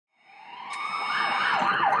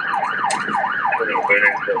Hey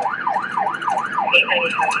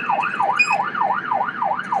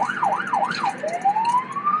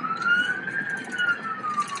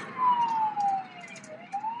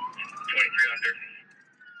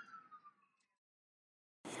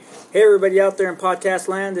everybody out there in podcast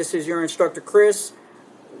land, this is your instructor Chris,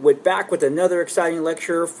 back with another exciting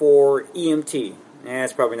lecture for EMT.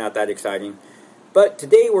 It's probably not that exciting, but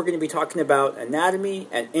today we're going to be talking about anatomy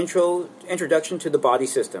and introduction to the body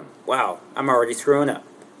system. Wow, I'm already screwing up.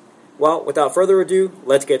 Well, without further ado,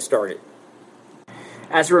 let's get started.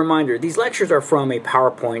 As a reminder, these lectures are from a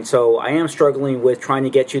PowerPoint, so I am struggling with trying to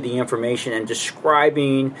get you the information and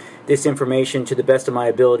describing this information to the best of my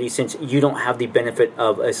ability since you don't have the benefit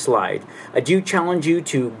of a slide. I do challenge you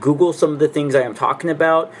to Google some of the things I am talking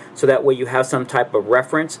about so that way you have some type of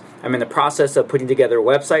reference. I'm in the process of putting together a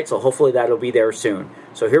website, so hopefully that'll be there soon.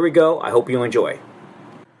 So here we go. I hope you enjoy.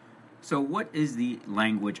 So what is the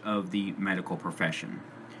language of the medical profession?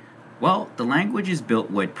 Well, the language is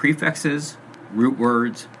built with prefixes, root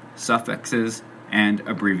words, suffixes, and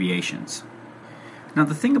abbreviations. Now,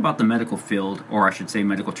 the thing about the medical field, or I should say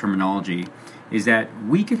medical terminology, is that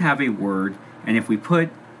we could have a word, and if we put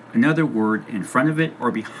another word in front of it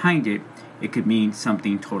or behind it, it could mean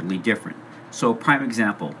something totally different. So, prime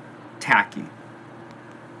example, tachy.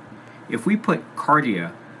 If we put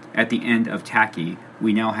cardia at the end of tachy,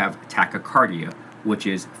 we now have tachycardia, which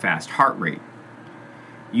is fast heart rate.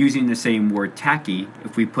 Using the same word tachy,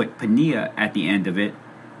 if we put pnea at the end of it,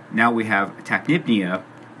 now we have tachypnea,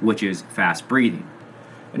 which is fast breathing.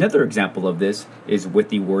 Another example of this is with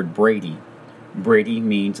the word brady. Brady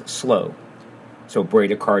means slow. So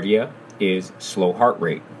bradycardia is slow heart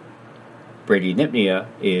rate. Bradynypnea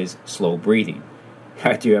is slow breathing.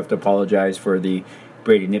 I do have to apologize for the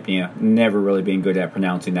bradynypnea, never really being good at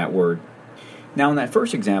pronouncing that word. Now in that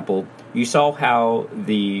first example, you saw how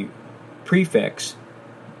the prefix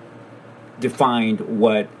defined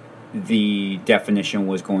what the definition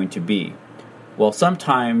was going to be. Well,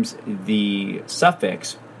 sometimes the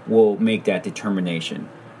suffix will make that determination,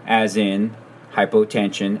 as in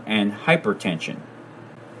hypotension and hypertension.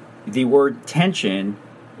 The word tension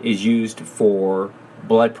is used for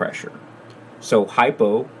blood pressure. So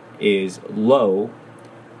hypo is low,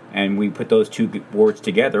 and we put those two words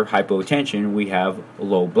together, hypotension, we have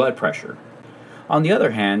low blood pressure. On the other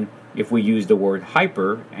hand, if we use the word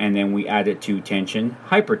hyper and then we add it to tension,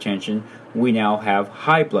 hypertension, we now have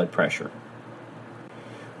high blood pressure.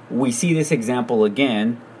 We see this example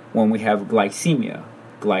again when we have glycemia.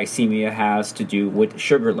 Glycemia has to do with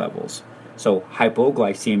sugar levels. So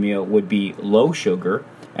hypoglycemia would be low sugar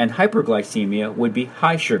and hyperglycemia would be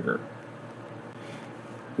high sugar.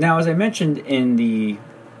 Now, as I mentioned in the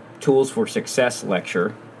Tools for Success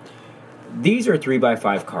lecture, these are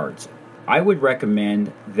 3x5 cards. I would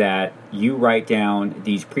recommend that you write down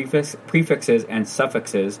these prefixes and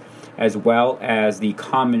suffixes as well as the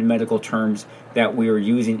common medical terms that we are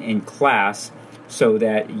using in class so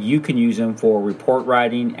that you can use them for report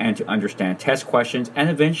writing and to understand test questions and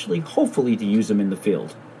eventually, hopefully, to use them in the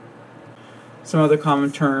field. Some other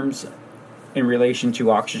common terms in relation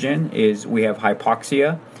to oxygen is we have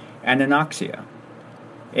hypoxia and anoxia.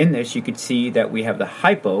 In this, you could see that we have the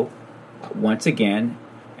hypo, once again,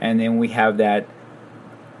 and then we have that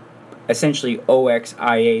essentially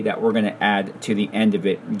OXIA that we're going to add to the end of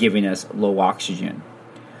it, giving us low oxygen.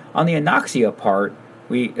 On the anoxia part,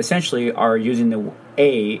 we essentially are using the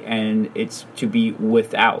A and it's to be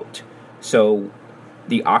without. So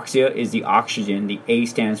the oxia is the oxygen, the A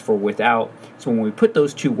stands for without. So when we put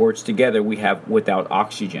those two words together, we have without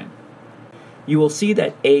oxygen. You will see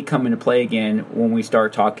that A come into play again when we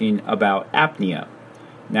start talking about apnea.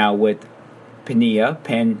 Now with pnea,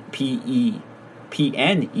 P-E-N-E-A,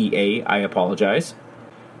 I apologize.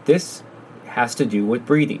 This has to do with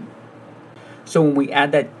breathing. So when we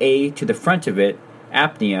add that A to the front of it,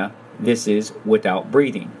 apnea, this is without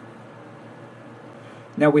breathing.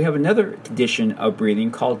 Now we have another condition of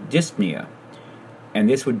breathing called dyspnea, and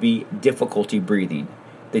this would be difficulty breathing.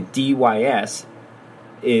 The DYS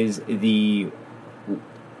is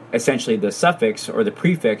essentially the suffix or the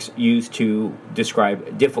prefix used to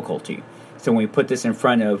describe difficulty. So when we put this in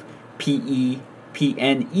front of P-E-P-N-E-A,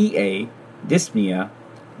 dyspnea,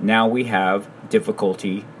 now we have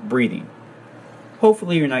difficulty breathing.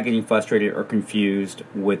 Hopefully you're not getting frustrated or confused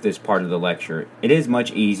with this part of the lecture. It is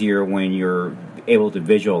much easier when you're able to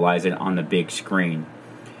visualize it on the big screen.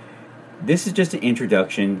 This is just an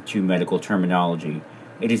introduction to medical terminology.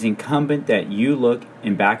 It is incumbent that you look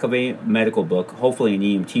in back of a medical book, hopefully an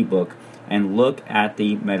EMT book, and look at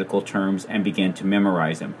the medical terms and begin to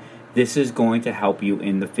memorize them. This is going to help you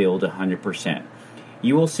in the field 100%.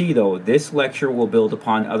 You will see, though, this lecture will build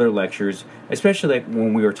upon other lectures, especially like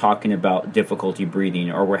when we were talking about difficulty breathing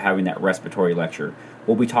or we're having that respiratory lecture.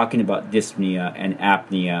 We'll be talking about dyspnea and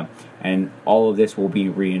apnea, and all of this will be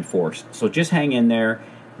reinforced. So just hang in there,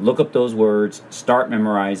 look up those words, start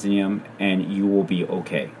memorizing them, and you will be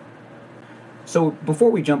okay. So before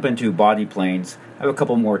we jump into body planes, I have a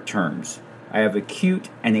couple more terms. I have acute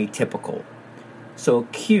and atypical. So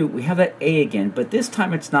acute, we have that A again, but this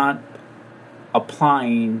time it's not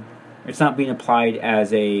being applied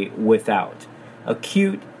as a without.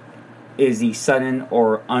 Acute is the sudden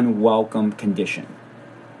or unwelcome condition.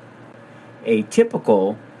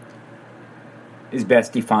 Atypical is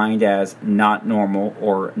best defined as not normal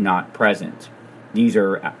or not present. These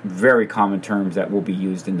are very common terms that will be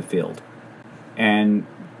used in the field. And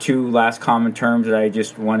two last common terms that I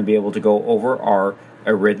just want to be able to go over are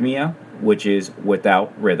arrhythmia, which is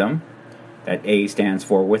without rhythm. That A stands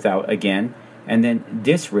for without again. And then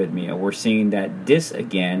dysrhythmia, we're seeing that dys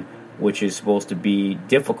again, which is supposed to be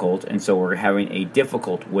difficult, and so we're having a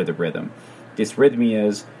difficult with a rhythm.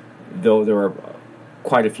 Dysrhythmias, though there are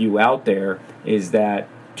quite a few out there, is that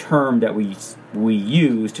term that we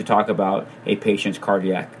use to talk about a patient's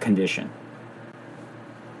cardiac condition.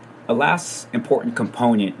 A last important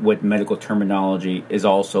component with medical terminology is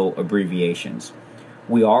also abbreviations.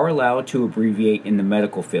 We are allowed to abbreviate in the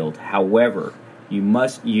medical field, however, you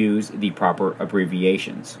must use the proper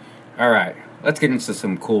abbreviations. Alright, let's get into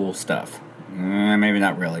some cool stuff. Maybe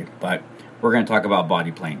not really, but we're going to talk about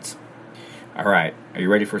body planes. Alright, are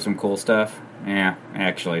you ready for some cool stuff? Yeah,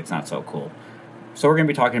 actually it's not so cool. So we're going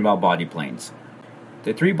to be talking about body planes.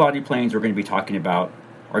 The three body planes we're going to be talking about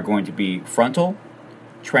are going to be frontal,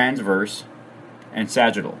 transverse, and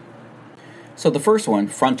sagittal. So the first one,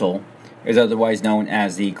 frontal, is otherwise known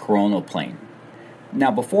as the coronal plane. Now,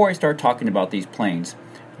 before I start talking about these planes,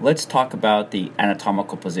 let's talk about the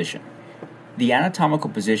anatomical position. The anatomical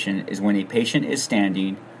position is when a patient is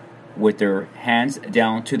standing with their hands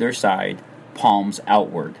down to their side, palms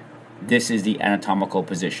outward. This is the anatomical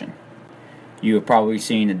position. You have probably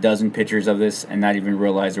seen a dozen pictures of this and not even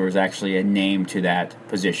realize there was actually a name to that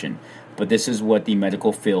position. But this is what the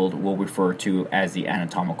medical field will refer to as the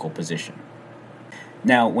anatomical position.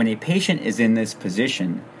 Now, when a patient is in this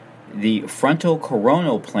position, the frontal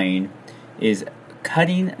coronal plane is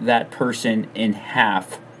cutting that person in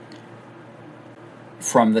half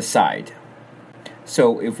from the side.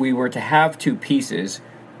 So if we were to have two pieces,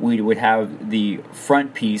 we would have the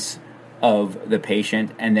front piece of the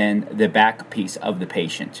patient and then the back piece of the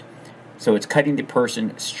patient. So it's cutting the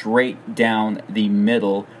person straight down the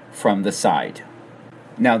middle from the side.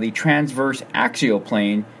 Now the transverse axial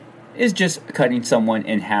plane is just cutting someone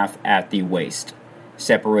in half at the waist,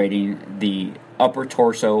 separating the upper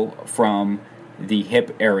torso from the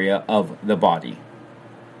hip area of the body.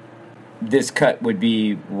 This cut would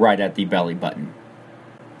be right at the belly button.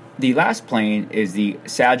 The last plane is the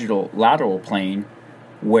sagittal lateral plane,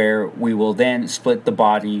 where we will then split the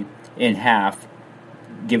body in half,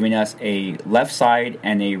 giving us a left side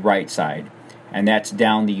and a right side, and that's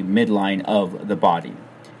down the midline of the body.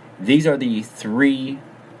 These are the three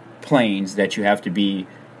planes that you have to be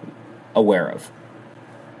aware of.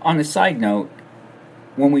 On a side note,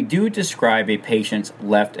 when we do describe a patient's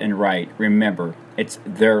left and right, remember, it's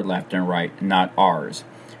their left and right, not ours.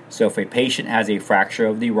 So if a patient has a fracture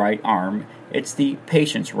of the right arm, it's the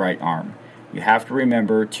patient's right arm. You have to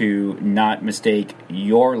remember to not mistake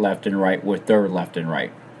your left and right with their left and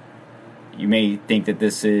right. You may think that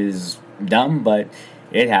this is dumb, but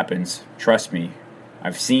it happens. Trust me.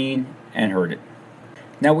 I've seen and heard it.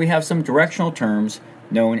 Now we have some directional terms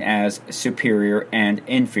known as superior and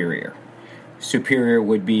inferior. Superior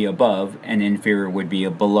would be above and inferior would be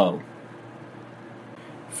below.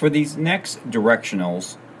 For these next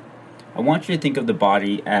directionals, I want you to think of the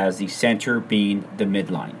body as the center being the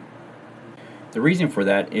midline. The reason for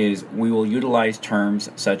that is we will utilize terms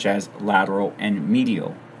such as lateral and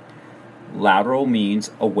medial. Lateral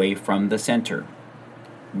means away from the center.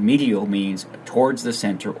 Medial means towards the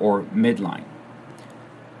center or midline.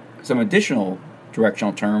 Some additional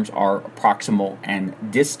directional terms are proximal and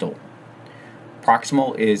distal.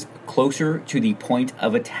 Proximal is closer to the point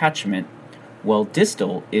of attachment, while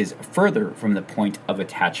distal is further from the point of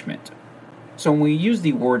attachment. So when we use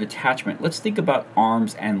the word attachment, let's think about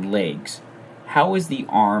arms and legs. How is the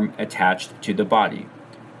arm attached to the body?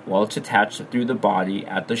 Well, it's attached through the body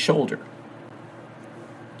at the shoulder.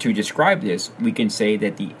 To describe this, we can say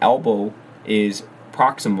that the elbow is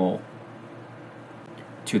proximal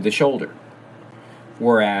to the shoulder,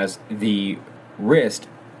 whereas the wrist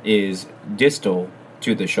is distal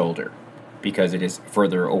to the shoulder. because it is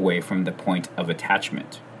further away from the point of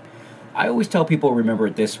attachment. I always tell people remember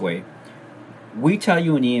it this way. We tell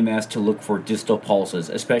you in EMS to look for distal pulses,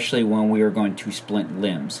 especially when we are going to splint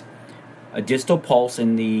limbs. A distal pulse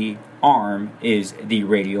in the arm is the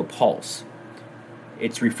radial pulse.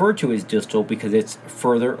 It's referred to as distal because it's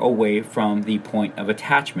further away from the point of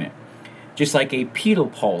attachment. Just like a pedal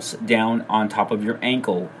pulse down on top of your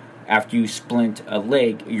ankle, after you splint a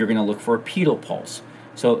leg, you're going to look for a pedal pulse.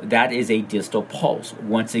 So that is a distal pulse.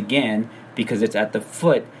 Once again, because it's at the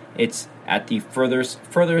foot, it's at the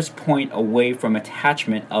furthest point away from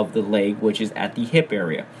attachment of the leg, which is at the hip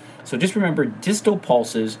area. So just remember, distal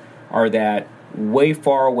pulses are that way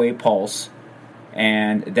far away pulse,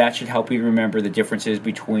 and that should help you to remember the differences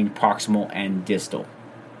between proximal and distal.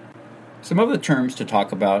 Some other terms to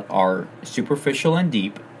talk about are superficial and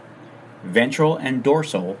deep, ventral and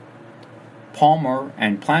dorsal, palmar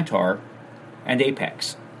and plantar, and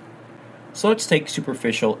apex. So let's take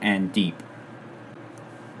superficial and deep.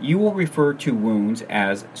 You will refer to wounds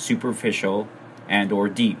as superficial and or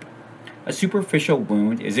deep. A superficial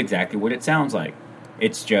wound is exactly what it sounds like.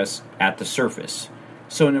 It's just at the surface.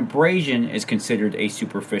 So an abrasion is considered a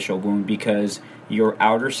superficial wound because your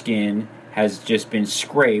outer skin has just been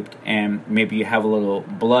scraped and maybe you have a little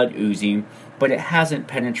blood oozing, but it hasn't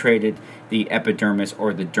penetrated the epidermis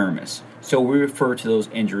or the dermis. So we refer to those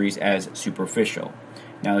injuries as superficial.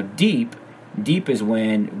 Now deep is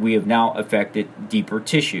when we have now affected deeper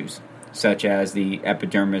tissues, such as the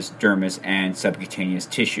epidermis, dermis, and subcutaneous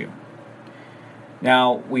tissue.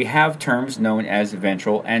 Now we have terms known as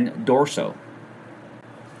ventral and dorsal.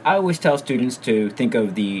 I always tell students to think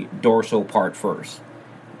of the dorsal part first.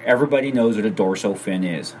 Everybody knows what a dorsal fin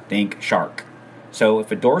is. Think shark. So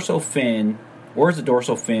if a dorsal fin, where's the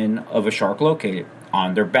dorsal fin of a shark located?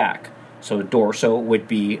 On their back. So dorsal would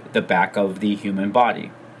be the back of the human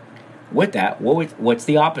body. With that, what's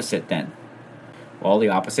the opposite then? Well, the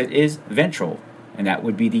opposite is ventral, and that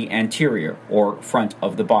would be the anterior or front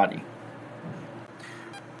of the body.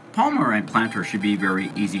 Palmar and plantar should be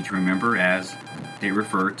very easy to remember as they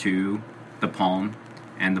refer to the palm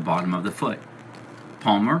and the bottom of the foot.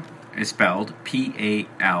 Palmar is spelled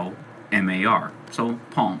P-A-L-M-A-R, so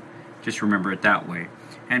palm. Just remember it that way.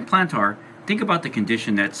 And plantar, think about the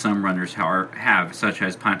condition that some runners have, such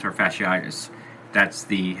as plantar fasciitis. That's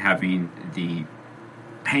having the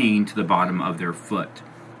pain to the bottom of their foot.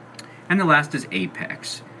 And the last is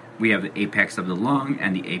apex. We have the apex of the lung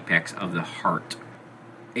and the apex of the heart.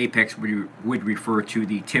 Apex would refer to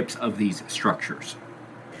the tips of these structures.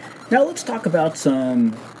 Now let's talk about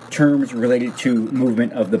some terms related to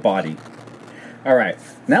movement of the body. Alright,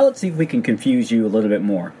 now let's see if we can confuse you a little bit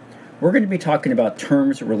more. We're going to be talking about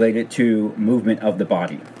terms related to movement of the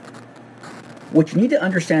body. What you need to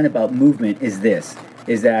understand about movement is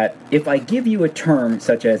that if I give you a term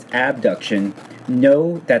such as abduction,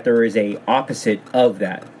 know that there is an opposite of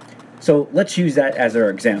that. So let's use that as our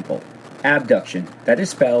example. Abduction, that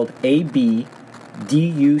is spelled A-B-D-U-C-T-I-O-N.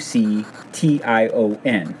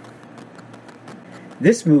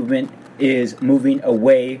 This movement is moving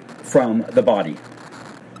away from the body,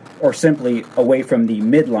 or simply away from the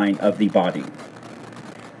midline of the body.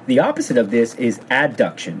 The opposite of this is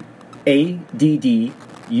adduction, A-D-D-U-C-T-I-O-N.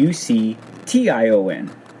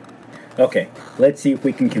 Okay, let's see if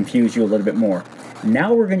we can confuse you a little bit more.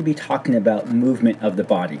 Now we're going to be talking about movement of the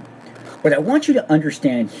body. What I want you to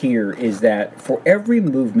understand here is that for every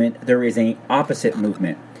movement, there is an opposite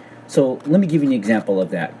movement. So let me give you an example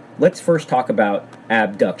of that. Let's first talk about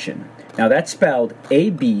abduction. Now that's spelled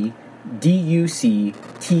A-B-D-U-C-T-I-O-N.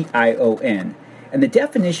 And the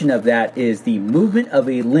definition of that is the movement of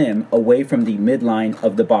a limb away from the midline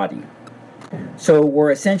of the body. So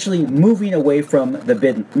we're essentially moving away from the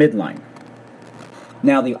midline.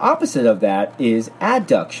 Now the opposite of that is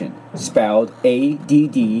adduction, spelled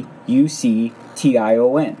A-D-D-U-C-T-I-O-N.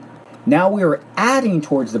 Now we are adding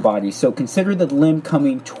towards the body, so consider the limb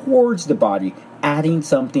coming towards the body, adding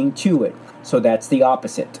something to it. So that's the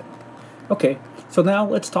opposite. Okay, so now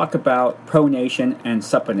let's talk about pronation and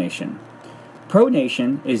supination.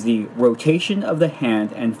 Pronation is the rotation of the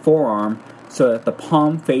hand and forearm so that the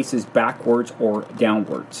palm faces backwards or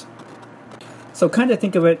downwards. So kind of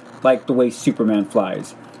think of it like the way Superman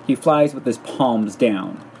flies. He flies with his palms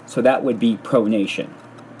down, so that would be pronation.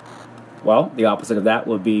 Well, the opposite of that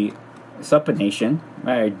would be supination.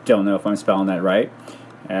 I don't know if I'm spelling that right.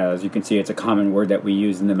 As you can see, it's a common word that we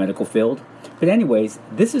use in the medical field. But anyways,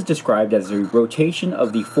 this is described as a rotation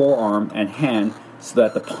of the forearm and hand so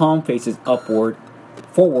that the palm faces upward,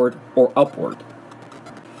 forward, or upward.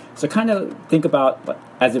 So kind of think about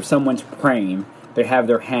as if someone's praying, they have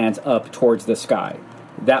their hands up towards the sky.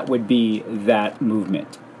 that would be that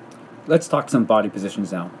movement. Let's talk some body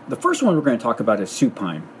positions now. The first one we're going to talk about is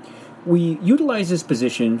supine. We utilize this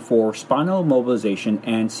position for spinal mobilization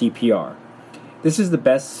and CPR. This is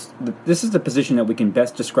the position that we can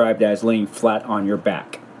best describe as laying flat on your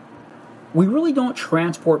back. We really don't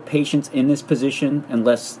transport patients in this position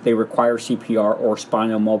unless they require CPR or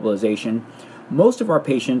spinal mobilization. Most of our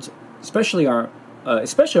patients, especially our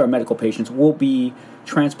medical patients, will be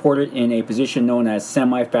transported in a position known as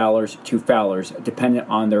semi-Fowlers to Fowlers, dependent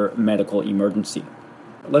on their medical emergency.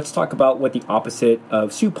 Let's talk about what the opposite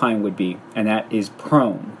of supine would be, and that is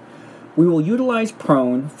prone. We will utilize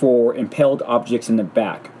prone for impaled objects in the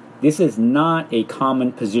back. This is not a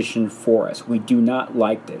common position for us. We do not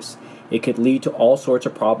like this. It could lead to all sorts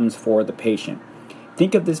of problems for the patient.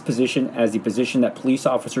 Think of this position as the position that police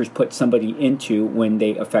officers put somebody into when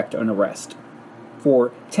they effect an arrest.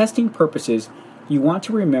 For testing purposes, you want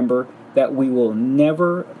to remember that we will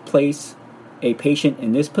never place a patient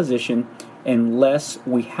in this position unless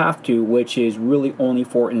we have to, which is really only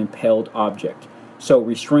for an impaled object. So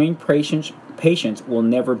restrained patients will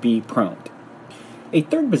never be prone. A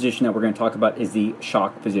third position that we're going to talk about is the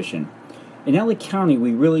shock position. In LA County,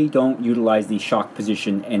 we really don't utilize the shock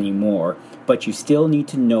position anymore, but you still need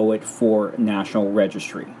to know it for National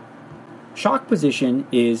Registry. Shock position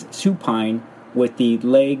is supine with the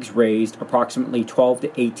legs raised approximately 12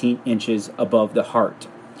 to 18 inches above the heart.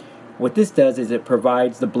 What this does is it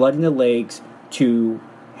provides the blood in the legs to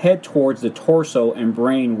head towards the torso and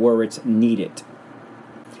brain where it's needed.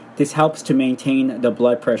 This helps to maintain the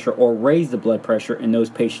blood pressure or raise the blood pressure in those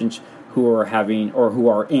patients who are having or who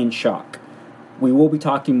are in shock. We will be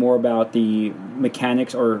talking more about the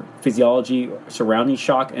mechanics or physiology surrounding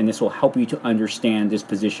shock, and this will help you to understand this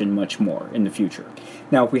position much more in the future.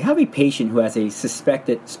 Now, if we have a patient who has a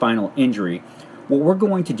suspected spinal injury, what we're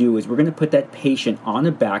going to do is we're going to put that patient on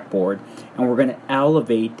the backboard, and we're going to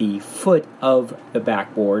elevate the foot of the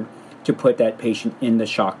backboard to put that patient in the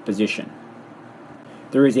shock position.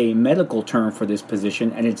 There is a medical term for this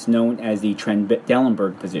position, and it's known as the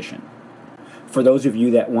Trendelenburg position. For those of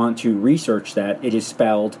you that want to research that, it is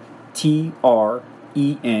spelled Trendelenburg.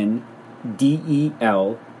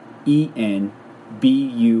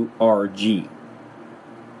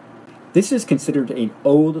 This is considered an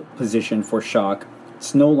old position for shock.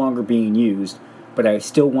 It's no longer being used, but I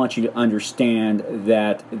still want you to understand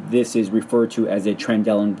that this is referred to as a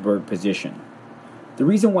Trendelenburg position. The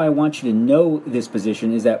reason why I want you to know this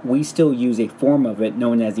position is that we still use a form of it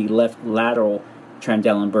known as the left lateral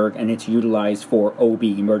Trendelenburg, and it's utilized for OB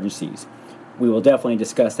emergencies. We will definitely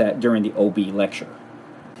discuss that during the OB lecture.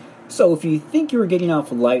 So if you think you're getting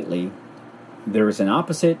off lightly, there is an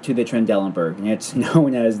opposite to the Trendelenburg, and it's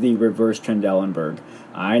known as the reverse Trendelenburg.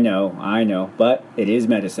 I know, but it is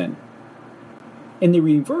medicine. In the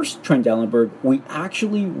reverse Trendelenburg, we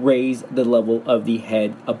actually raise the level of the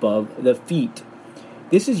head above the feet.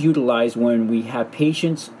 This is utilized when we have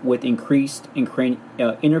patients with increased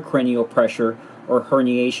intracranial pressure or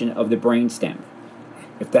herniation of the brainstem.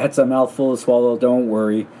 If that's a mouthful to swallow, don't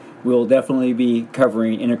worry. We'll definitely be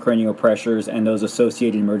covering intracranial pressures and those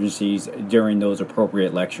associated emergencies during those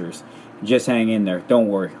appropriate lectures. Just hang in there. Don't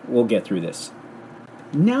worry. We'll get through this.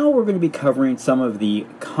 Now we're going to be covering some of the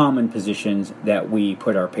common positions that we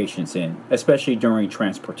put our patients in, especially during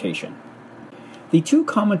transportation. The two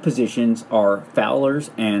common positions are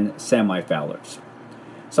Fowlers and semi-Fowlers.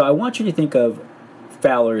 So I want you to think of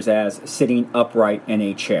Fowlers as sitting upright in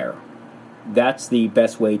a chair. That's the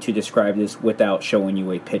best way to describe this without showing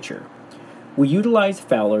you a picture. We utilize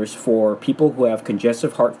Fowlers for people who have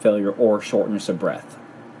congestive heart failure or shortness of breath.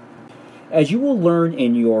 As you will learn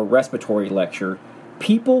in your respiratory lecture,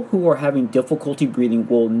 people who are having difficulty breathing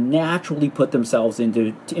will naturally put themselves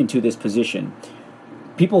into this position.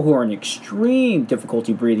 People who are in extreme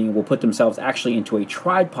difficulty breathing will put themselves actually into a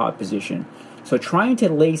tripod position. So trying to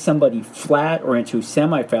lay somebody flat or into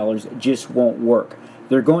semi-Fowlers just won't work.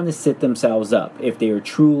 They're going to sit themselves up if they are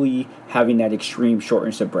truly having that extreme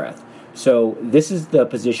shortness of breath. So this is the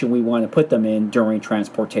position we want to put them in during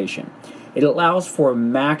transportation. It allows for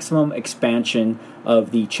maximum expansion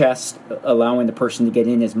of the chest, allowing the person to get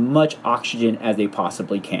in as much oxygen as they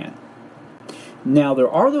possibly can. Now,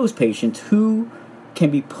 there are those patients who can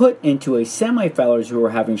be put into a semi-Fowlers who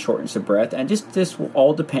are having shortness of breath, and this will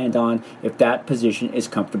all depend on if that position is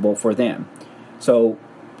comfortable for them. So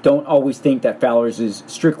don't always think that Fowlers is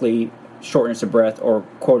strictly shortness of breath or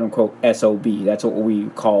quote-unquote SOB. That's what we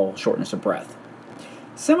call shortness of breath.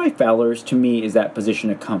 Semi-Fowlers, to me, is that position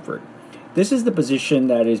of comfort. This is the position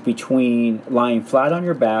that is between lying flat on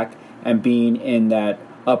your back and being in that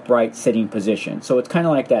upright sitting position. So it's kind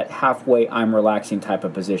of like that halfway I'm relaxing type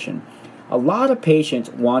of position. A lot of patients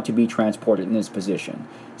want to be transported in this position,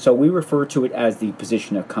 so we refer to it as the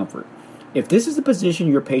position of comfort. If this is the position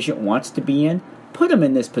your patient wants to be in, put them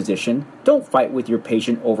in this position. Don't fight with your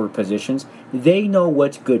patient over positions. They know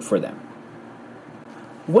what's good for them.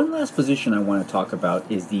 One last position I want to talk about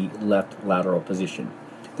is the left lateral position.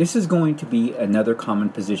 This is going to be another common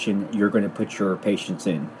position you're going to put your patients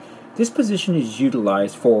in. This position is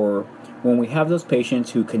utilized for when we have those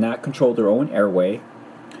patients who cannot control their own airway,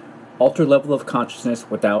 altered level of consciousness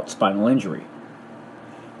without spinal injury.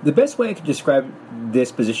 The best way I could describe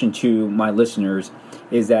this position to my listeners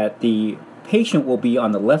is that the patient will be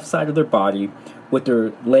on the left side of their body with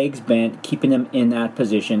their legs bent, keeping them in that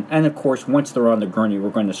position, and of course once they're on the gurney we're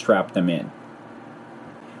going to strap them in.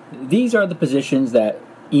 These are the positions that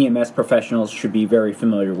EMS professionals should be very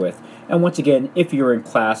familiar with, and once again, if you're in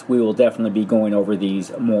class, we will definitely be going over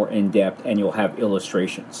these more in depth and you'll have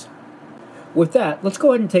illustrations. With that, let's go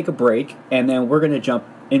ahead and take a break, and then we're going to jump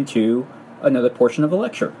into another portion of the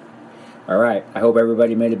lecture. Alright, I hope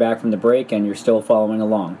everybody made it back from the break and you're still following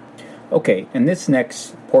along. Okay, in this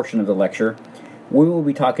next portion of the lecture, we will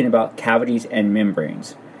be talking about cavities and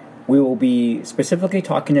membranes. We will be specifically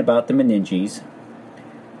talking about the meninges,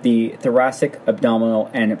 the thoracic, abdominal,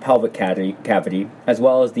 and pelvic cavity, as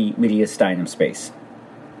well as the mediastinum space.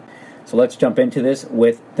 So let's jump into this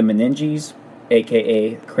with the meninges,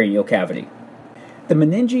 aka cranial cavity. The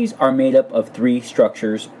meninges are made up of three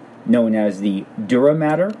structures known as the dura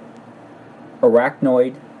mater,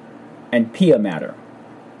 arachnoid, and pia mater.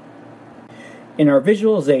 In our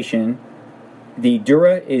visualization, the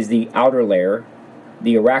dura is the outer layer,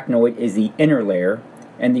 the arachnoid is the inner layer,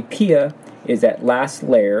 and the pia is that last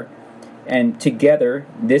layer, and together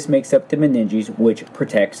this makes up the meninges, which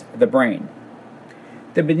protects the brain.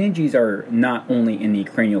 The meninges are not only in the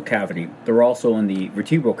cranial cavity, they're also in the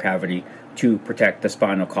vertebral cavity to protect the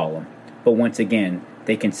spinal column. But once again,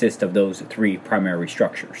 they consist of those three primary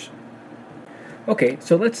structures. Okay,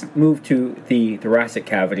 so let's move to the thoracic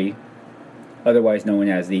cavity, otherwise known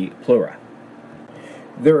as the pleura.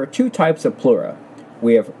 There are two types of pleura.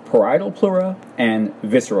 We have parietal pleura and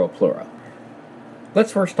visceral pleura.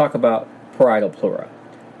 Let's first talk about parietal pleura.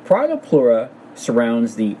 Parietal pleura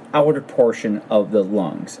surrounds the outer portion of the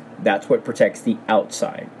lungs. That's what protects the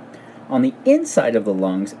outside. On the inside of the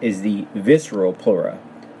lungs is the visceral pleura,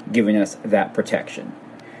 giving us that protection.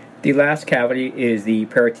 The last cavity is the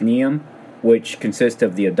peritoneum, which consists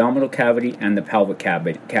of the abdominal cavity and the pelvic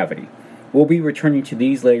cavity. We'll be returning to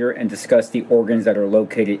these later and discuss the organs that are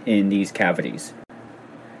located in these cavities.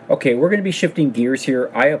 Okay, we're going to be shifting gears here.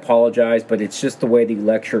 I apologize, but it's just the way the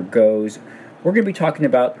lecture goes. We're going to be talking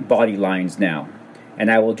about body lines now,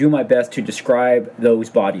 and I will do my best to describe those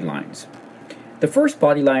body lines. The first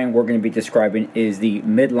body line we're going to be describing is the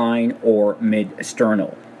midline or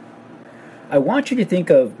mid-sternal. I want you to think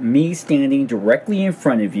of me standing directly in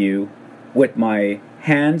front of you with my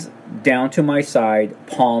hands down to my side,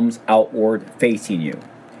 palms outward facing you.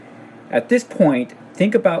 At this point,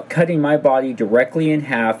 think about cutting my body directly in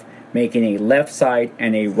half, making a left side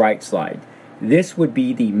and a right side. This would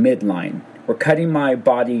be the midline. We're cutting my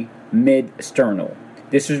body mid-sternal.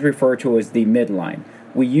 This is referred to as the midline.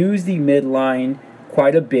 We use the midline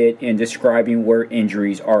quite a bit in describing where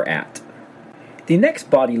injuries are at. The next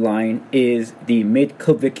body line is the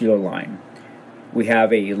midclavicular line. We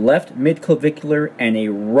have a left midclavicular and a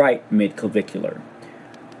right midclavicular.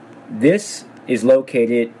 This is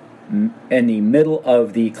located in the middle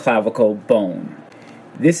of the clavicle bone.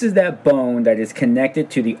 This is that bone that is connected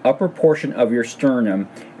to the upper portion of your sternum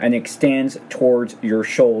and extends towards your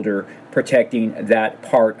shoulder, protecting that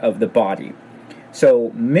part of the body. So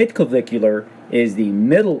midclavicular is the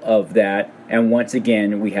middle of that, and once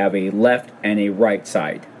again we have a left and a right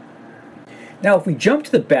side. Now if we jump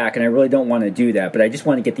to the back, and I really don't want to do that, but I just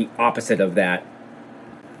want to get the opposite of that,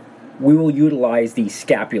 we will utilize the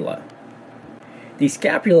scapula. The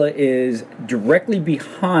scapula is directly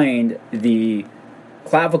behind the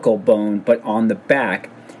clavicle bone, but on the back,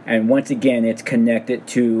 and once again it's connected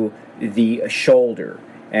to the shoulder.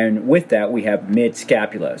 And with that we have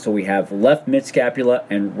mid-scapula. So we have left mid-scapula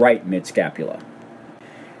and right mid-scapula.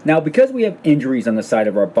 Now because we have injuries on the side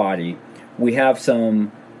of our body, we have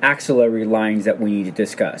some axillary lines that we need to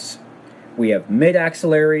discuss. We have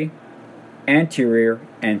mid-axillary, anterior,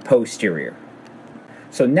 and posterior.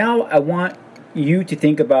 So now I want you to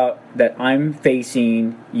think about that I'm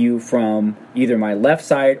facing you from either my left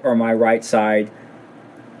side or my right side,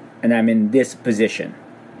 and I'm in this position.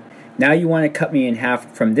 Now you want to cut me in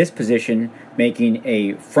half from this position, making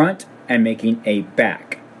a front and making a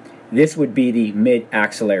back. this would be the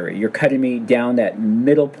mid-axillary. You're cutting me down that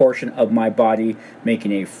middle portion of my body,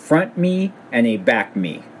 making a front me and a back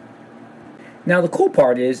me. Now the cool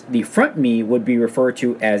part is the front me would be referred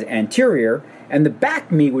to as anterior, and the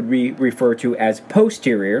back me would be referred to as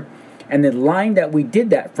posterior, and the line that we did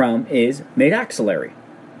that from is mid-axillary.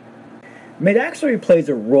 Mid-axillary plays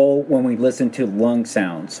a role when we listen to lung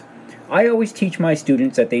sounds. I always teach my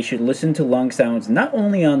students that they should listen to lung sounds not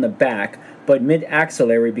only on the back, but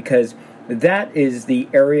mid-axillary, because that is the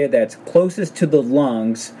area that's closest to the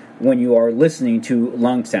lungs when you are listening to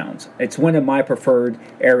lung sounds. It's one of my preferred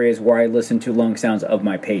areas where I listen to lung sounds of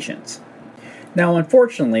my patients. Now,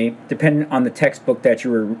 unfortunately, depending on the textbook that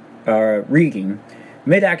you are reading,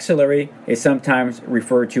 mid-axillary is sometimes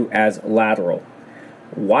referred to as lateral.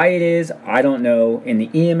 Why it is, I don't know. In the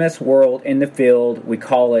EMS world, in the field, we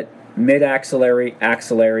call it mid-axillary,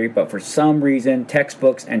 axillary, but for some reason,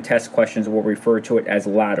 textbooks and test questions will refer to it as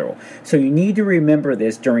lateral. So you need to remember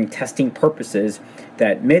this during testing purposes,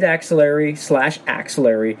 that mid-axillary /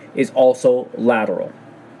 axillary is also lateral.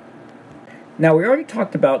 Now, we already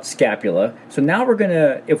talked about scapula, so now we're going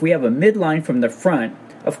to, if we have a midline from the front,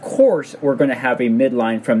 of course we're going to have a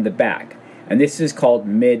midline from the back, and this is called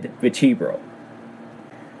mid-vertebral.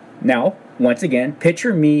 Now, once again,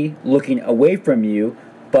 picture me looking away from you,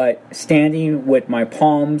 but standing with my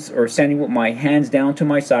palms, or standing with my hands down to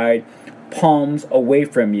my side, palms away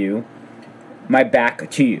from you, my back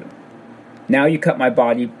to you. Now you cut my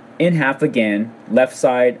body in half again, left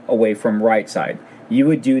side away from right side. You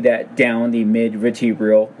would do that down the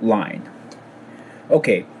mid-vertebral line.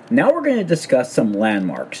 Okay, now we're going to discuss some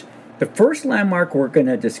landmarks. The first landmark we're going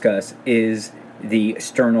to discuss is the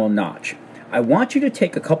sternal notch. I want you to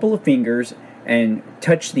take a couple of fingers and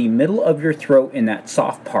touch the middle of your throat in that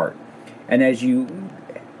soft part. And as you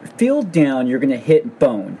feel down, you're going to hit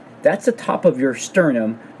bone. That's the top of your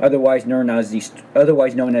sternum, otherwise known as the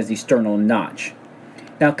sternal notch.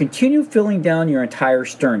 Now continue feeling down your entire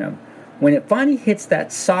sternum. When it finally hits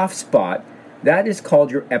that soft spot, that is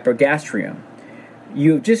called your epigastrium.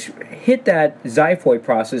 You've just hit that xiphoid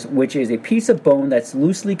process, which is a piece of bone that's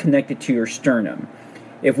loosely connected to your sternum.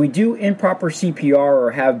 If we do improper CPR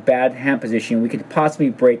or have bad hand position, we could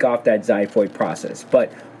possibly break off that xiphoid process,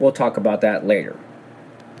 but we'll talk about that later.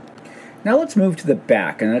 Now let's move to the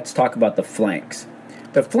back and let's talk about the flanks.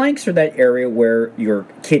 The flanks are that area where your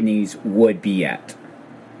kidneys would be at.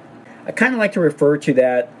 I kind of like to refer to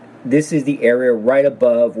that. This is the area right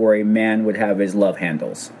above where a man would have his love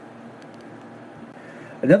handles.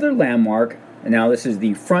 Another landmark, and now this is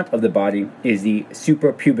the front of the body, is the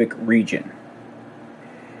suprapubic region.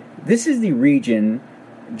 This is the region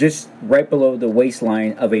just right below the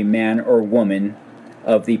waistline of a man or woman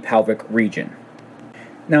of the pelvic region.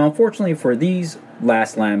 Now, unfortunately for these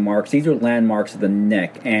last landmarks, these are landmarks of the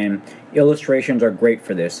neck, and illustrations are great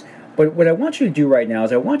for this. But what I want you to do right now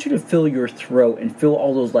is I want you to feel your throat and feel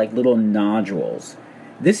all those like little nodules.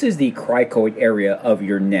 This is the cricoid area of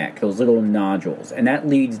your neck, those little nodules, and that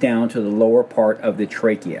leads down to the lower part of the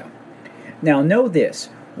trachea. Now know this,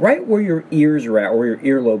 right where your ears are at, or your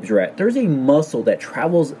earlobes are at, there's a muscle that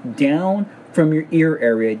travels down from your ear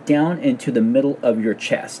area down into the middle of your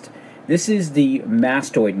chest. This is the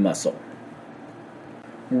mastoid muscle.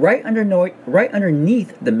 Right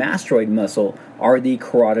underneath the mastoid muscle are the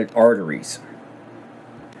carotid arteries.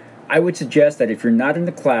 I would suggest that if you're not in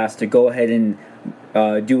the class to go ahead and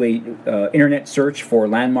do a internet search for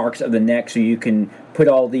landmarks of the neck so you can put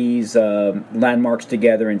all these landmarks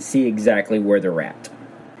together and see exactly where they're at.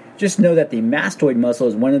 Just know that the mastoid muscle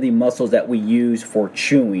is one of the muscles that we use for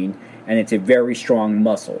chewing, and it's a very strong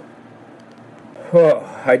muscle.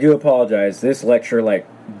 I do apologize. This lecture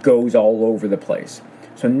goes all over the place.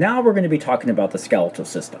 So now we're going to be talking about the skeletal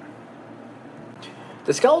system.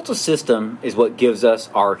 The skeletal system is what gives us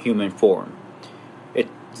our human form.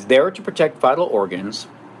 It's there to protect vital organs.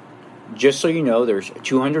 Just so you know, there's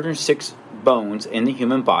 206 bones in the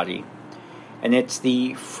human body, and it's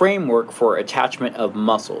the framework for attachment of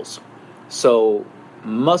muscles. So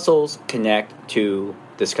muscles connect to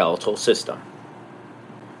the skeletal system.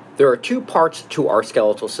 There are two parts to our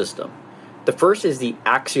skeletal system. The first is the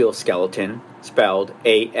axial skeleton, spelled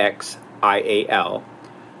A-X-I-A-L,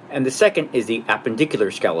 and the second is the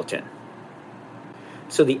appendicular skeleton.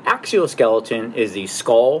 So the axial skeleton is the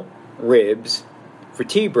skull, ribs,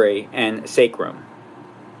 vertebrae, and sacrum.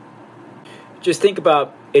 Just think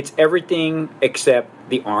about it's everything except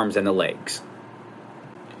the arms and the legs.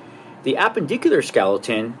 The appendicular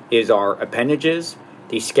skeleton is our appendages,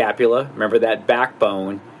 the scapula, remember that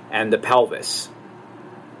backbone, and the pelvis.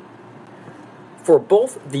 For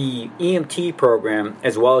both the EMT program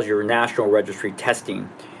as well as your National Registry testing,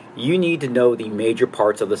 you need to know the major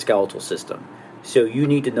parts of the skeletal system. So you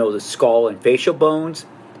need to know the skull and facial bones,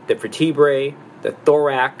 the vertebrae, the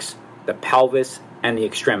thorax, the pelvis, and the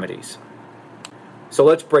extremities. So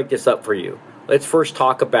let's break this up for you. Let's first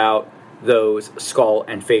talk about those skull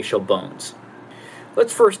and facial bones.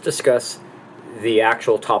 Let's first discuss the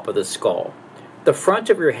actual top of the skull. The front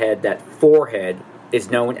of your head, that forehead, is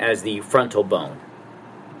known as the frontal bone.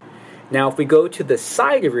 Now, if we go to the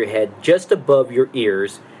side of your head, just above your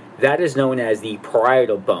ears, that is known as the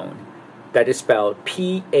parietal bone. That is spelled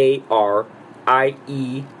P-A-R-I-E-T-A-L,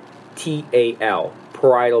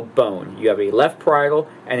 parietal bone. You have a left parietal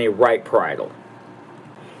and a right parietal.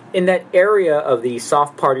 In that area of the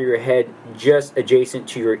soft part of your head just adjacent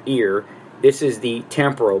to your ear, this is the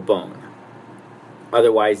temporal bone,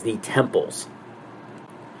 otherwise the temples.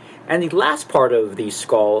 And the last part of the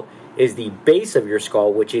skull is the base of your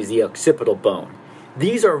skull, which is the occipital bone.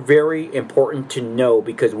 These are very important to know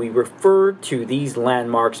because we refer to these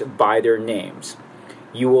landmarks by their names.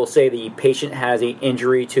 You will say the patient has an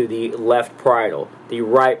injury to the left parietal, the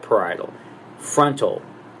right parietal, frontal.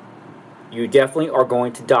 You definitely are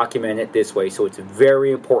going to document it this way, so it's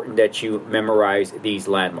very important that you memorize these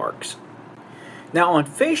landmarks. Now on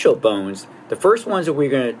facial bones, the first ones that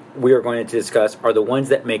we are going to discuss are the ones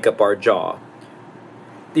that make up our jaw.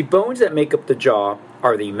 The bones that make up the jaw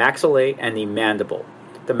are the maxillae and the mandible.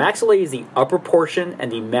 The maxillae is the upper portion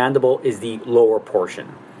and the mandible is the lower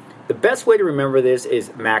portion. The best way to remember this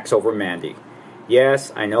is max over mandi.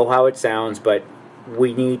 Yes, I know how it sounds, but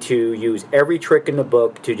we need to use every trick in the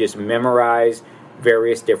book to just memorize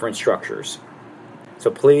various different structures. So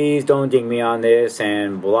please don't ding me on this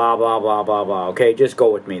and blah, blah, blah, blah, blah. Okay, just go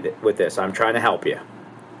with me with this. I'm trying to help you.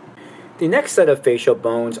 The next set of facial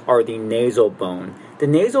bones are the nasal bone. The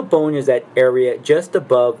nasal bone is that area just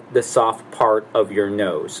above the soft part of your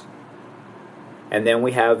nose. And then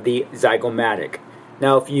we have the zygomatic.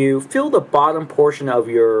 Now, if you feel the bottom portion of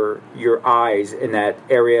your eyes in that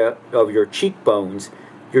area of your cheekbones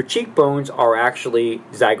are actually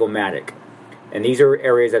zygomatic. And these are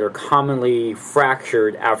areas that are commonly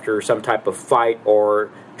fractured after some type of fight or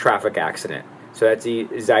traffic accident. So that's the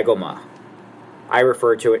zygoma. I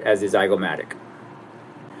refer to it as the zygomatic.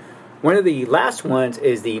 One of the last ones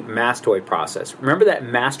is the mastoid process. Remember that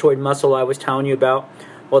mastoid muscle I was telling you about?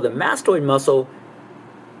 Well, the mastoid muscle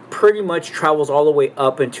pretty much travels all the way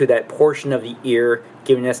up into that portion of the ear,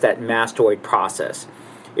 giving us that mastoid process.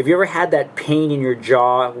 If you ever had that pain in your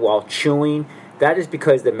jaw while chewing, that is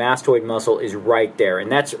because the mastoid muscle is right there,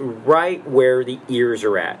 and that's right where the ears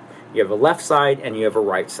are at. You have a left side and you have a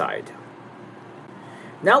right side.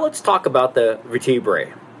 Now let's talk about the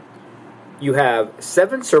vertebrae. You have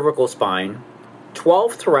 7 cervical spine,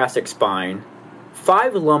 12 thoracic spine,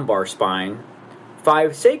 5 lumbar spine,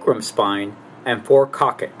 5 sacrum spine, and 4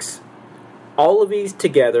 coccyx. All of these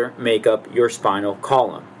together make up your spinal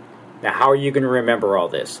column. Now, how are you going to remember all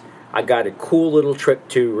this? I got a cool little trick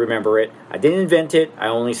to remember it. I didn't invent it, I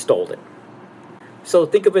only stole it. So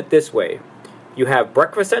think of it this way. You have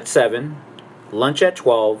breakfast at 7, lunch at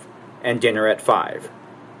 12, and dinner at 5.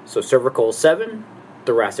 So cervical 7,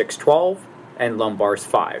 thoracic's 12, and lumbar's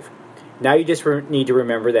 5. Now you just need to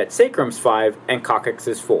remember that sacrum's 5 and coccyx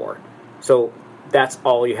is 4. So that's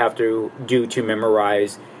all you have to do to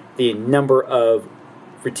memorize the number of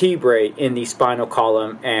vertebrae in the spinal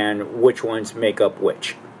column and which ones make up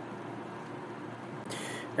which.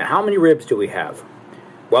 Now, how many ribs do we have?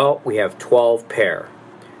 Well, we have 12 pair.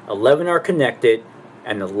 11 are connected,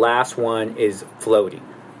 and the last one is floating.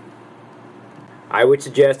 I would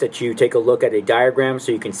suggest that you take a look at a diagram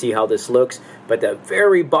so you can see how this looks, but the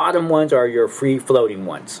very bottom ones are your free floating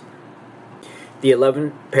ones. The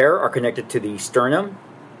 11 pair are connected to the sternum,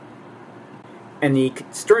 and the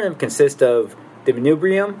sternum consists of the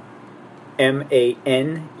manubrium,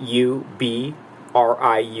 manubrium,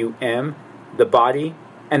 the body,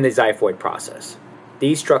 and the xiphoid process.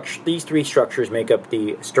 These 3 structures make up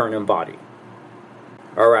the sternum body.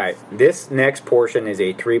 Alright, this next portion is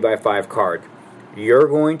a 3x5 card. You're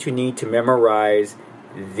going to need to memorize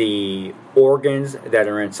the organs that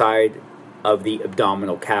are inside of the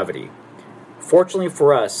abdominal cavity. Fortunately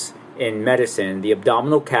for us, in medicine, the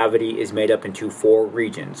abdominal cavity is made up into 4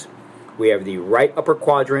 regions. We have the right upper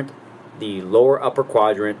quadrant, the lower upper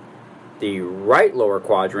quadrant, the right lower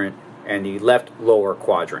quadrant, and the left lower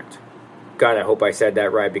quadrant. God, I hope I said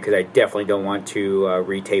that right because I definitely don't want to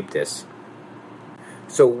retape this.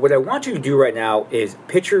 So what I want you to do right now is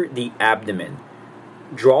picture the abdomen.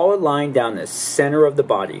 Draw a line down the center of the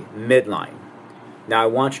body, midline. Now I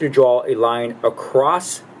want you to draw a line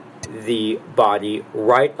across the body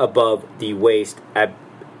right above the waist at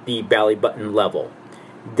the belly button level.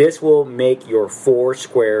 This will make your 4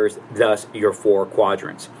 squares, thus your 4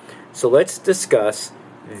 quadrants. So let's discuss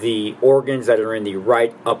the organs that are in the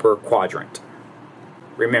right upper quadrant.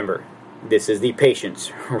 Remember, this is the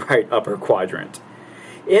patient's right upper quadrant.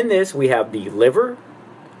 In this, we have the liver,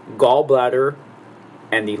 gallbladder,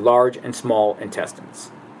 and the large and small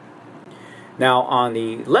intestines. Now, on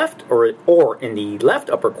the left or in the left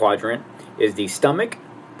upper quadrant is the stomach,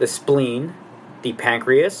 the spleen, the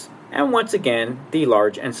pancreas, and once again, the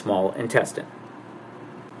large and small intestine.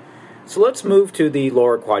 So let's move to the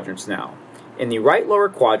lower quadrants now. In the right lower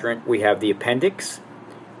quadrant, we have the appendix,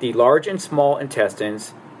 the large and small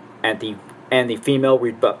intestines, and the female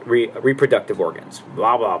reproductive organs.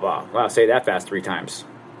 Blah, blah, blah. I'll say that fast 3 times.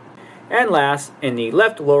 And last, in the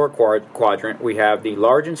left lower quadrant, we have the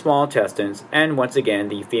large and small intestines, and once again,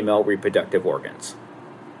 the female reproductive organs.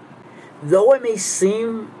 Though it may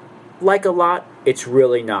seem like a lot, it's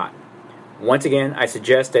really not. Once again, I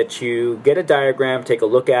suggest that you get a diagram, take a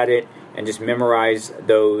look at it, and just memorize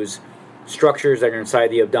those structures that are inside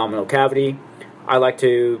the abdominal cavity. I like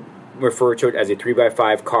to refer to it as a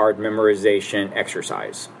 3x5 card memorization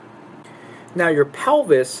exercise. Now, your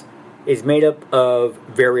pelvis is made up of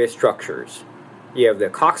various structures. You have the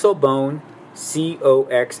coxal bone,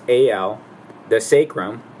 coxal, the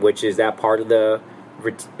sacrum, which is that part of the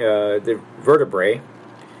vertebrae.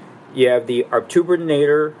 You have the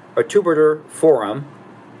artubulator forum,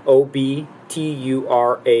 obturator,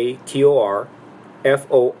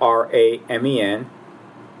 foramen,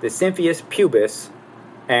 the symphysis pubis,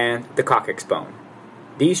 and the coccyx bone.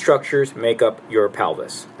 These structures make up your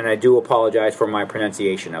pelvis, and I do apologize for my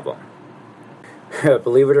pronunciation of them.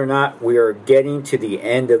 Believe it or not, we are getting to the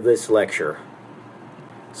end of this lecture.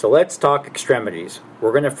 So let's talk extremities.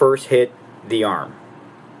 We're going to first hit the arm.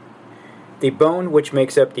 The bone which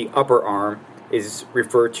makes up the upper arm is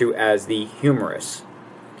referred to as the humerus.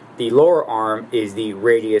 The lower arm is the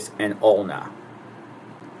radius and ulna.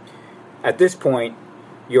 At this point,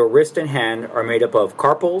 your wrist and hand are made up of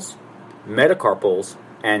carpals, metacarpals,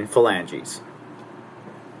 and phalanges.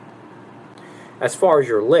 As far as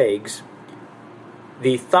your legs,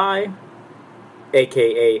 the thigh,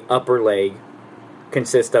 aka upper leg,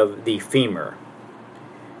 consists of the femur.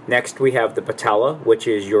 Next we have the patella, which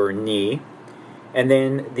is your knee, and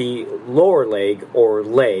then the lower leg or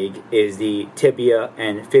leg is the tibia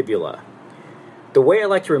and fibula. The way I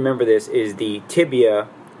like to remember this is the tibia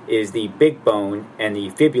is the big bone and the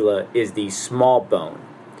fibula is the small bone.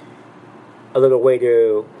 A little way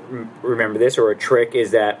to remember this, or a trick,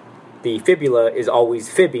 is that the fibula is always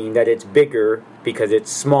fibbing that it's bigger because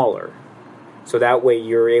it's smaller. So that way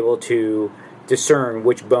you're able to discern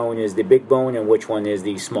which bone is the big bone and which one is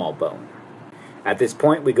the small bone. At this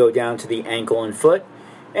point, we go down to the ankle and foot,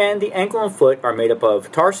 and the ankle and foot are made up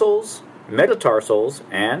of tarsals, metatarsals,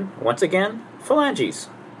 and, once again, phalanges.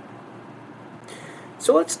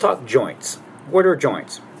 So let's talk joints. What are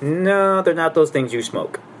joints? No, they're not those things you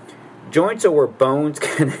smoke. Joints are where bones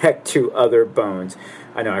connect to other bones.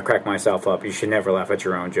 I know, I crack myself up. You should never laugh at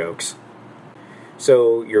your own jokes.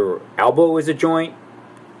 So your elbow is a joint,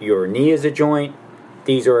 your knee is a joint.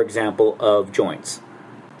 These are examples of joints.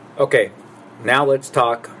 Okay, now let's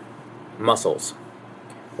talk muscles.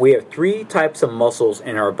 We have 3 types of muscles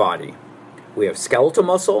in our body. We have skeletal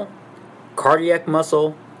muscle, cardiac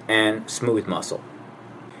muscle, and smooth muscle.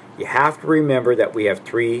 You have to remember that we have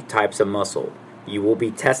 3 types of muscle. You will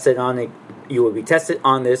be tested on it. You will be tested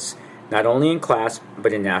on this not only in class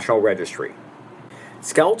but in National Registry.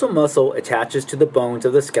 Skeletal muscle attaches to the bones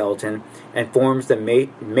of the skeleton and forms the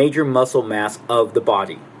major muscle mass of the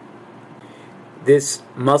body. This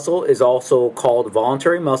muscle is also called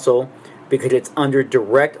voluntary muscle because it's under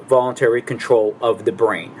direct voluntary control of the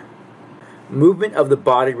brain. Movement of the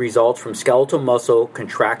body results from skeletal muscle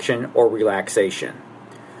contraction or relaxation.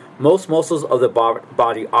 Most muscles of the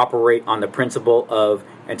body operate on the principle of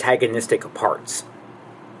antagonistic parts.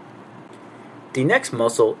 The next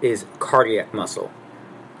muscle is cardiac muscle.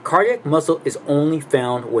 Cardiac muscle is only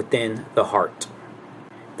found within the heart.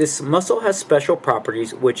 This muscle has special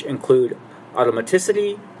properties which include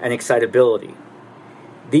automaticity and excitability.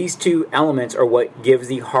 These 2 elements are what gives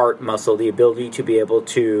the heart muscle the ability to be able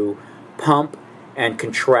to pump and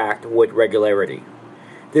contract with regularity.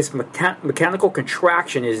 This mechanical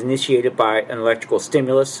contraction is initiated by an electrical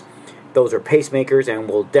stimulus. Those are pacemakers, and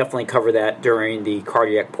we'll definitely cover that during the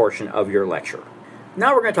cardiac portion of your lecture.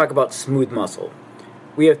 Now we're going to talk about smooth muscle.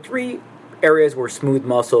 We have 3 areas where smooth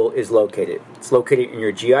muscle is located. It's located in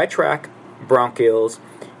your GI tract, bronchioles,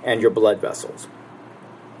 and your blood vessels.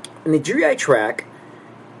 In the GI tract,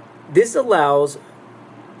 this allows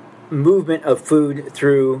movement of food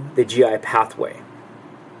through the GI pathway.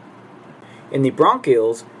 In the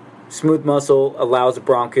bronchioles, smooth muscle allows the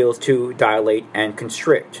bronchioles to dilate and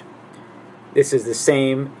constrict. This is the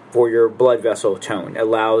same for your blood vessel tone. It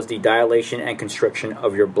allows the dilation and constriction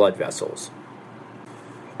of your blood vessels.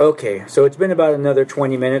 Okay, so it's been about another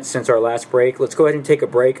 20 minutes since our last break. Let's go ahead and take a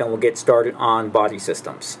break and we'll get started on body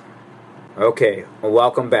systems. Okay, well,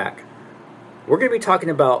 welcome back. We're going to be talking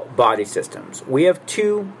about body systems. We have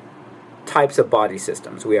two types of body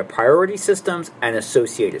systems. We have priority systems and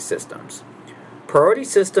associated systems. Priority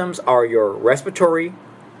systems are your respiratory,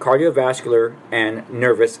 cardiovascular, and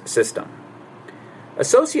nervous system.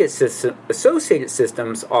 Associated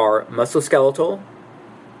systems are musculoskeletal,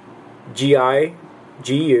 GI,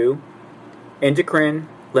 GU, endocrine,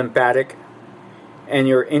 lymphatic, and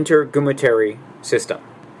your integumentary system.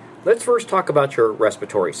 Let's first talk about your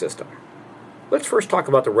respiratory system. Let's first talk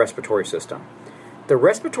about the respiratory system. The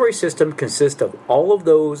respiratory system consists of all of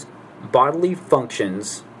those bodily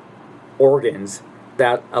functions, organs,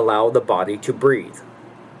 that allow the body to breathe.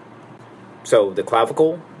 So the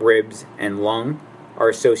clavicle, ribs, and lung are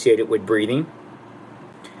associated with breathing,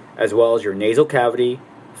 as well as your nasal cavity,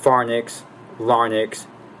 pharynx, larynx,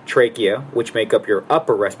 trachea, which make up your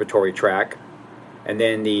upper respiratory tract, and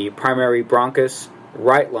then the primary bronchus,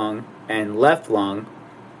 right lung, and left lung,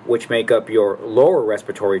 which make up your lower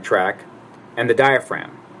respiratory tract, and the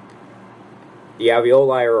diaphragm. The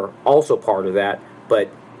alveoli are also part of that, but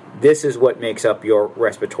this is what makes up your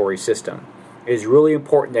respiratory system. It is really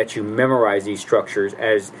important that you memorize these structures,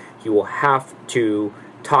 as you will have to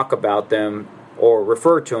talk about them or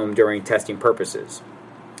refer to them during testing purposes.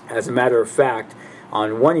 As a matter of fact,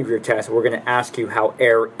 on one of your tests, we're going to ask you how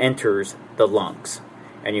air enters the lungs.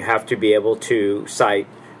 And you have to be able to cite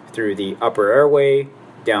through the upper airway,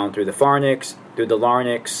 down through the pharynx, through the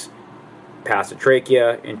larynx, past the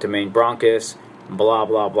trachea, into main bronchus, blah,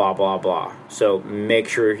 blah, blah, blah, blah. So make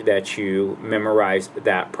sure that you memorize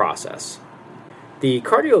that process. The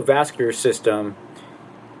cardiovascular system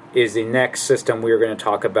is the next system we're going to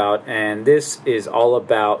talk about, and this is all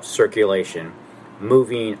about circulation,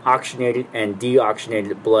 moving oxygenated and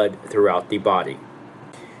deoxygenated blood throughout the body.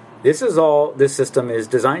 This is all this system is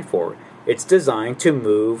designed for. It's designed to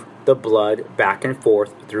move the blood back and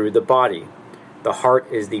forth through the body. The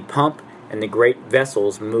heart is the pump, and the great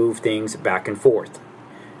vessels move things back and forth.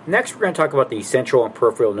 Next, we're going to talk about the central and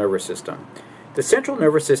peripheral nervous system. The central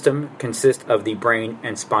nervous system consists of the brain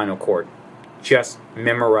and spinal cord. Just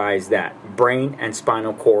memorize that. Brain and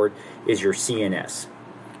spinal cord is your CNS.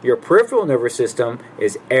 Your peripheral nervous system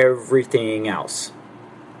is everything else.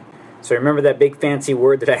 So remember that big fancy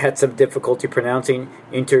word that I had some difficulty pronouncing,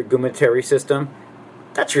 integumentary system?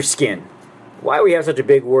 That's your skin. Why do we have such a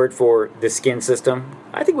big word for the skin system?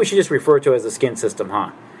 I think we should just refer to it as the skin system,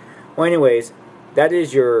 huh? Well, anyways, that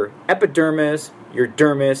is your epidermis, your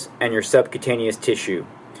dermis, and your subcutaneous tissue.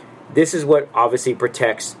 This is what obviously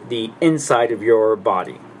protects the inside of your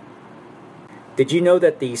body. Did you know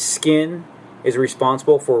that the skin is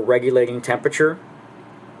responsible for regulating temperature?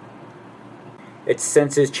 It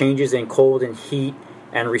senses changes in cold and heat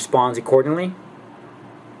and responds accordingly.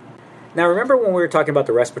 Now remember when we were talking about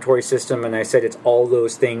the respiratory system and I said it's all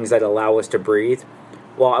those things that allow us to breathe?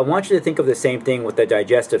 Well, I want you to think of the same thing with the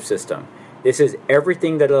digestive system. This is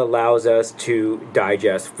everything that allows us to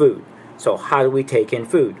digest food. So how do we take in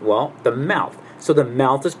food? Well, the mouth. So the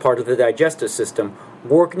mouth is part of the digestive system,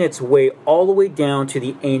 working its way all the way down to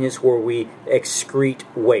the anus where we excrete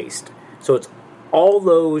waste. So it's all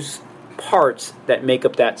those parts that make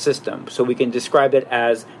up that system. So we can describe it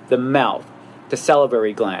as the mouth, the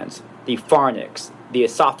salivary glands, the pharynx, the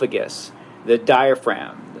esophagus, the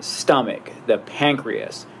diaphragm, the stomach, the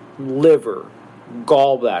pancreas, liver,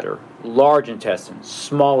 gallbladder, large intestine,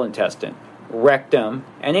 small intestine, rectum,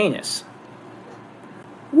 and anus.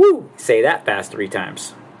 Woo! Say that fast 3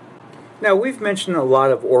 times. Now, we've mentioned a lot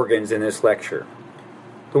of organs in this lecture.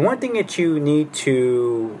 The one thing that you need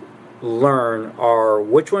to learn are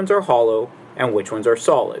which ones are hollow and which ones are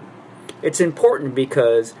solid. It's important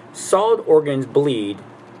because solid organs bleed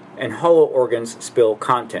and hollow organs spill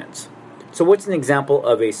contents. So what's an example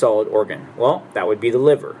of a solid organ? Well, that would be the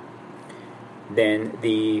liver. Then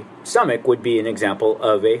the stomach would be an example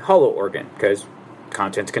of a hollow organ because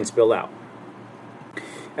contents can spill out.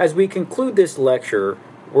 As we conclude this lecture,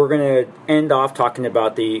 we're going to end off talking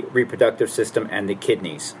about the reproductive system and the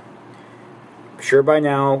kidneys. I'm sure by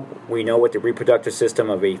now we know what the reproductive system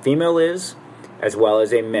of a female is, as well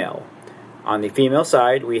as a male. On the female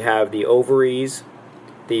side, we have the ovaries,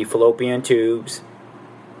 the fallopian tubes,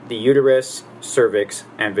 the uterus, cervix,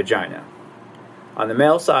 and vagina. On the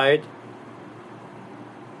male side,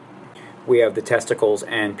 we have the testicles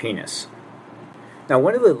and penis. Now,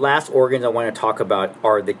 one of the last organs I want to talk about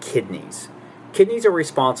are the kidneys. Kidneys are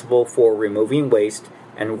responsible for removing waste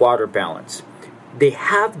and water balance. They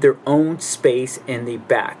have their own space in the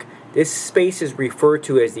back. This space is referred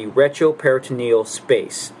to as the retroperitoneal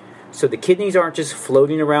space. So the kidneys aren't just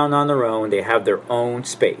floating around on their own, they have their own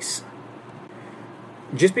space.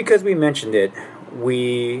 Just because we mentioned it,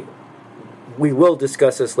 we will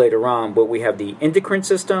discuss this later on, but we have the endocrine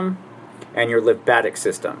system and your lymphatic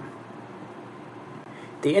system.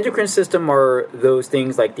 The endocrine system are those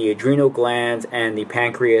things like the adrenal glands and the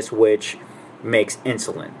pancreas, which makes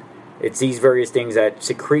insulin. It's these various things that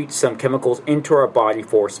secrete some chemicals into our body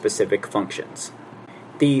for specific functions.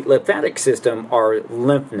 The lymphatic system are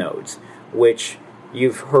lymph nodes, which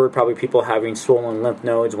you've heard probably people having swollen lymph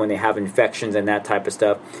nodes when they have infections and that type of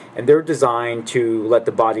stuff. And they're designed to let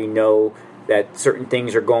the body know that certain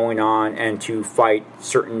things are going on and to fight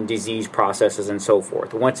certain disease processes and so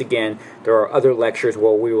forth. Once again, there are other lectures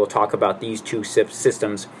where we will talk about these two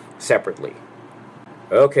systems separately.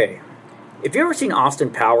 Okay, if you've ever seen Austin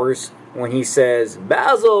Powers when he says,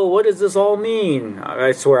 "Basil, what does this all mean?"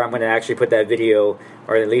 I swear I'm going to actually put that video,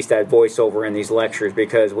 or at least that voiceover in these lectures,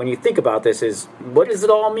 because when you think about this is, what does it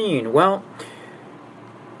all mean? Well,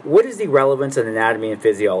 what is the relevance of anatomy and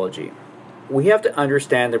physiology? We have to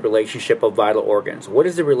understand the relationship of vital organs. What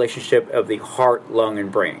is the relationship of the heart, lung,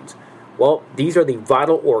 and brains? Well, these are the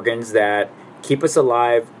vital organs that keep us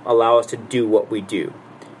alive, allow us to do what we do.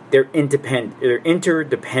 They're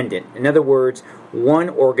interdependent. In other words, one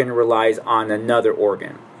organ relies on another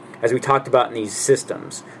organ, as we talked about in these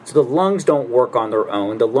systems. So the lungs don't work on their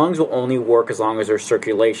own. The lungs will only work as long as there's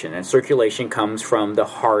circulation, and circulation comes from the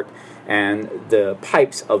heart and the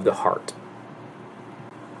pipes of the heart.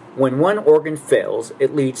 When one organ fails,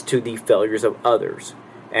 it leads to the failures of others.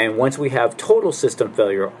 And once we have total system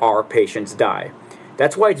failure, our patients die.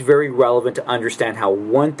 That's why it's very relevant to understand how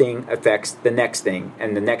one thing affects the next thing,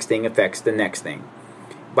 and the next thing affects the next thing.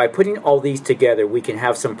 By putting all these together, we can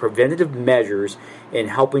have some preventative measures in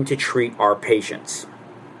helping to treat our patients.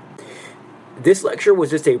 This lecture was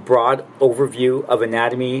just a broad overview of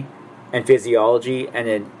anatomy and physiology and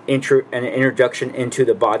an introduction into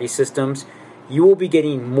the body systems. You will be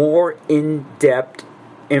getting more in-depth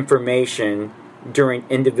information during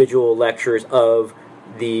individual lectures of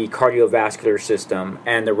the cardiovascular system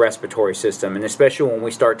and the respiratory system, and especially when we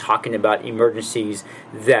start talking about emergencies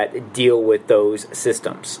that deal with those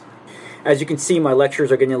systems. As you can see, my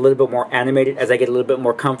lectures are getting a little bit more animated as I get a little bit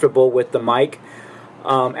more comfortable with the mic.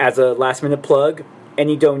 As a last-minute plug,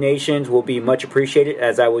 any donations will be much appreciated,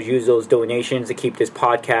 as I will use those donations to keep this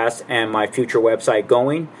podcast and my future website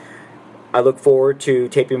going. I look forward to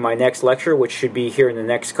taping my next lecture, which should be here in the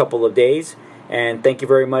next couple of days, and thank you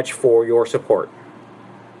very much for your support.